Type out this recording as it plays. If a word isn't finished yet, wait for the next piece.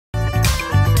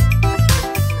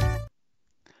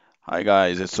Hi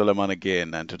guys, it's Suleiman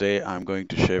again, and today I'm going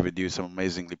to share with you some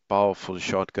amazingly powerful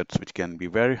shortcuts which can be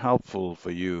very helpful for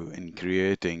you in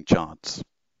creating charts.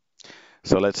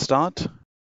 So let's start.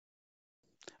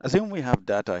 Assume we have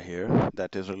data here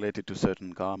that is related to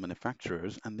certain car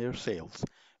manufacturers and their sales.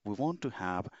 We want to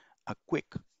have a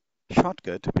quick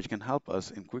shortcut which can help us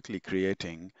in quickly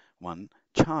creating one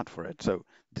chart for it. So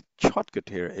the shortcut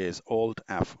here is Alt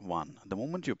F1. The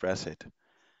moment you press it,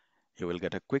 you will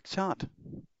get a quick chart.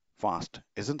 Fast,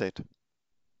 isn't it?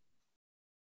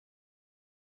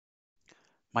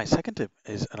 My second tip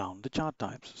is around the chart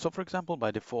types. So for example,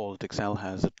 by default, Excel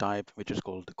has a type which is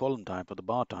called the column type or the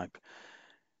bar type.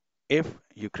 If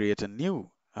you create a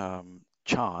new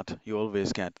chart, you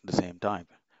always get the same type.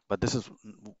 But this is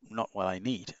not what I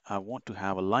need. I want to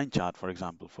have a line chart, for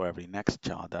example, for every next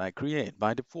chart that I create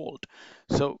by default.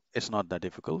 So it's not that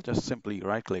difficult. Just simply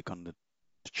right click on the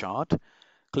chart,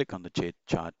 click on the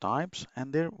chart types,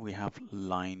 and there we have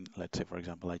line. Let's say, for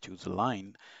example, I choose a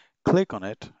line, click on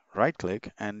it, right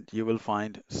click, and you will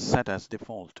find set as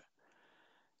default.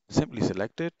 Simply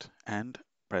select it and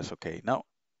press OK. Now,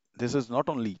 this has not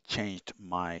only changed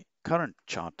my current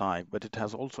chart type, but it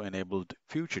has also enabled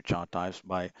future chart types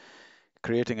by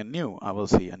creating a new, I will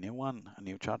see a new one, a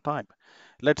new chart type.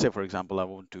 Let's say, for example, I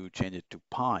want to change it to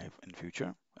pi in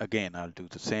future. Again, I'll do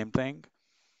the same thing.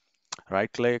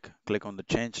 Right click, click on the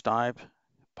change type,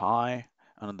 pi,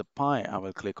 and on the pi, I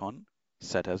will click on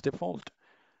set as default.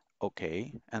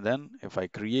 OK. And then if I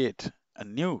create a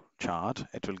new chart,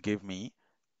 it will give me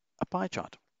a pie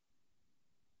chart.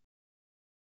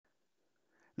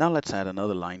 Now let's add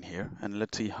another line here and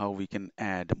let's see how we can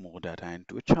add more data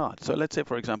into a chart. So let's say,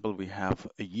 for example, we have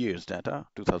a year's data,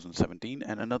 2017,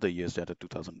 and another year's data,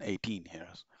 2018 here.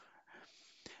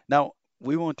 Now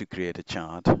we want to create a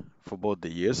chart for both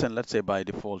the years, and let's say by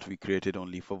default we created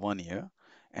only for 1 year,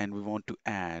 and we want to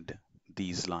add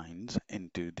these lines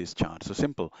into this chart. So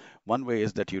simple. One way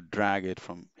is that you drag it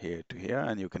from here to here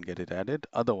and you can get it added.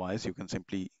 Otherwise, you can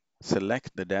simply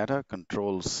select the data,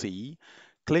 Control C,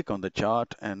 click on the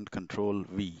chart and Control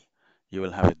V. You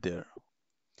will have it there.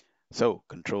 So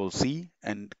Control C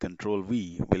and Control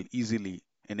V will easily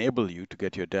enable you to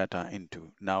get your data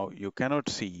into. Now you cannot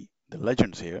see the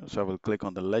legends here, so I will click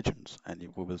on the legends and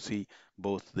we will see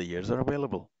both the years are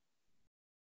available.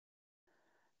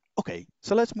 Okay,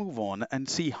 so let's move on and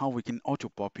see how we can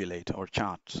auto-populate our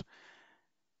charts.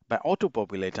 By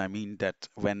auto-populate, I mean that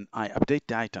when I update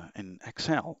data in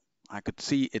Excel, I could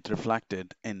see it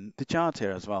reflected in the chart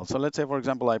here as well. So let's say, for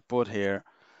example, I put here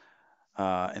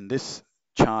in this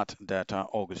chart data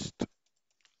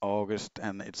August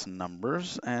and its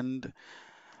numbers, and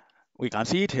we can't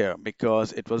see it here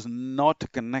because it was not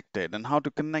connected. And how to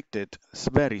connect it is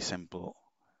very simple.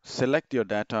 Select your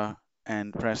data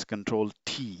and press Control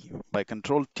T. By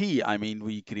Control T, I mean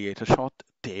we create a short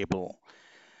table.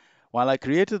 While I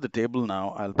created the table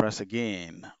now, I'll press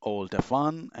again Alt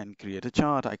F1 and create a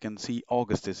chart. I can see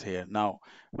August is here. Now,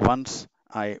 once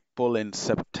I pull in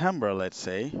September, let's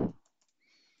say,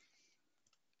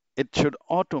 it should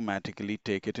automatically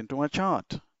take it into my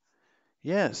chart.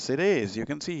 Yes, it is. You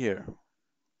can see here.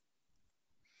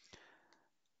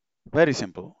 Very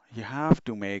simple. You have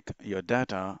to make your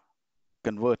data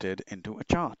converted into a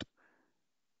chart.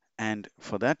 And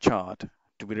for that chart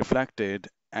to be reflected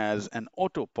as an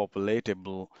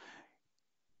auto-populatable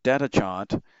data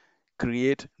chart,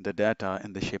 create the data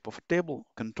in the shape of a table.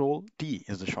 Control T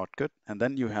is the shortcut. And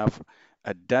then you have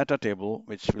a data table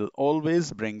which will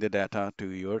always bring the data to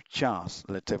your charts.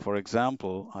 Let's say, for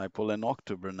example, I pull in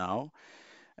October now,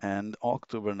 and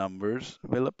October numbers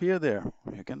will appear there.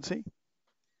 You can see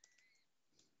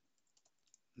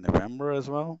November as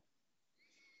well,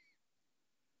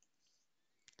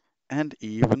 and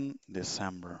even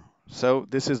December. So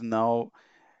this is now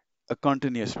a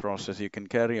continuous process. You can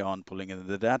carry on pulling in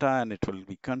the data and it will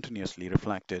be continuously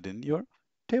reflected in your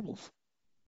tables.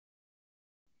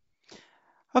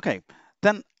 Okay,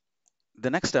 then the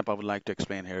next step I would like to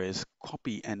explain here is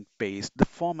copy and paste the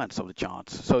formats of the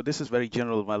charts. So this is very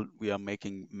general while we are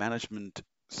making management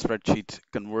spreadsheet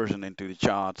conversion into the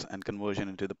charts and conversion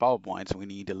into the PowerPoints. We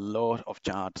need a lot of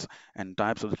charts and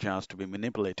types of the charts to be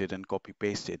manipulated and copy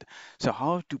pasted. So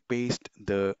how to paste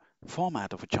the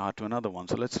format of a chart to another one?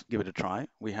 So let's give it a try.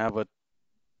 We have a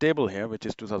table here, which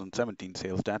is 2017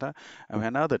 sales data, and we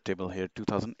have another table here,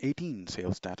 2018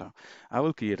 sales data. I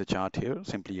will create a chart here,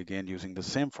 simply again using the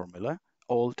same formula,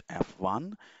 Alt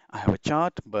F1. I have a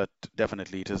chart, but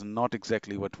definitely it is not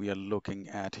exactly what we are looking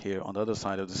at here on the other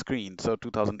side of the screen. So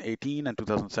 2018 and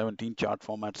 2017 chart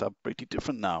formats are pretty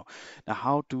different now. Now,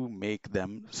 how to make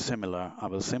them similar? I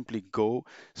will simply go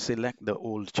select the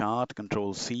old chart,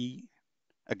 Control C.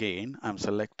 Again, I'm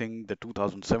selecting the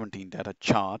 2017 data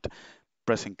chart,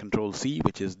 pressing Control C,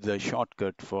 which is the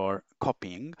shortcut for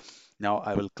copying. Now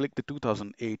I will click the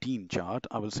 2018 chart.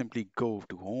 I will simply go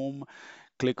to Home,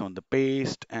 click on the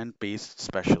Paste and Paste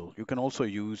Special. You can also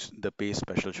use the Paste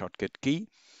Special shortcut key.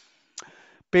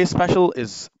 Paste Special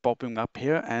is popping up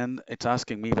here and it's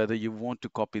asking me whether you want to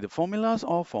copy the formulas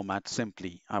or format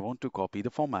simply. I want to copy the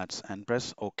formats and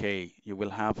press OK. You will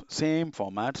have same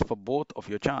formats for both of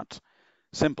your charts.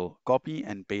 Simple, copy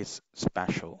and paste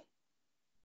special.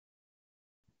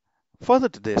 Further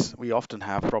to this, we often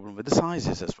have problem with the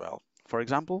sizes as well. For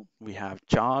example, we have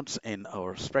charts in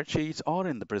our spreadsheets or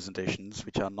in the presentations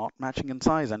which are not matching in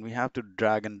size, and we have to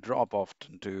drag and drop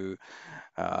often to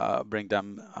bring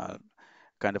them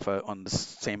on the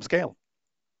same scale.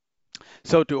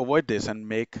 So to avoid this and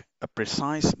make a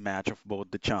precise match of both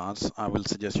the charts, I will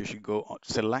suggest you should go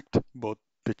select both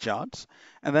the charts,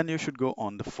 and then you should go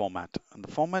on the format. On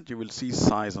the format, you will see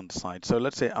size on the side. So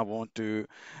let's say I want to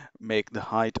make the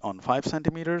height on 5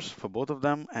 centimeters for both of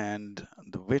them and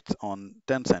the width on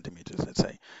 10 centimeters, let's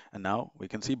say. And now we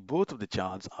can see both of the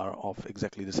charts are of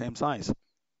exactly the same size.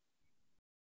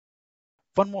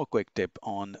 One more quick tip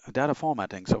on data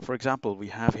formatting. So for example, we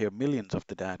have here millions of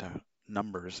the data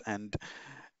numbers, and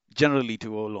generally,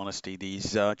 to all honesty,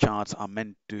 these charts are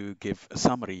meant to give a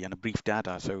summary and a brief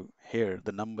data. So here,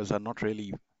 the numbers are not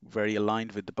really very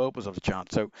aligned with the purpose of the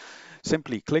chart. So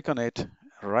simply click on it,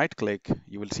 right click,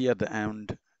 you will see at the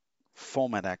end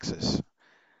Format Axis.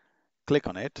 Click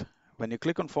on it. When you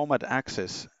click on Format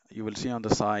Axis, you will see on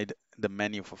the side the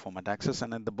menu for Format Axis,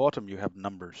 and at the bottom you have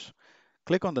numbers.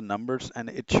 Click on the numbers and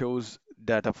it shows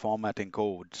data formatting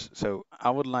codes. So I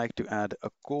would like to add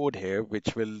a code here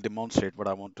which will demonstrate what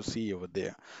I want to see over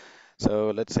there.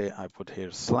 So let's say I put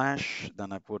here slash,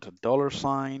 then I put a dollar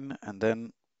sign, and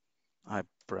then I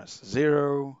press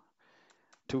 0,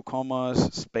 2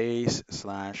 commas, space,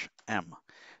 slash M.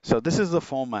 So this is the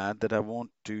format that I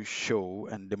want to show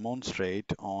and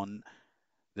demonstrate on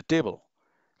the table.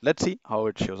 Let's see how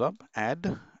it shows up.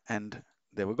 Add, and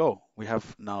there we go. We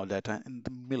have now data in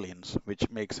the millions, which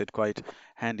makes it quite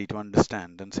handy to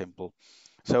understand and simple.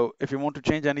 So if you want to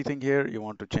change anything here, you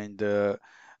want to change the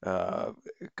uh,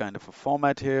 kind of a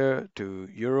format here to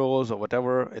euros or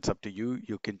whatever, it's up to you.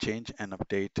 You can change and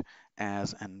update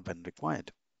as and when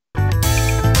required.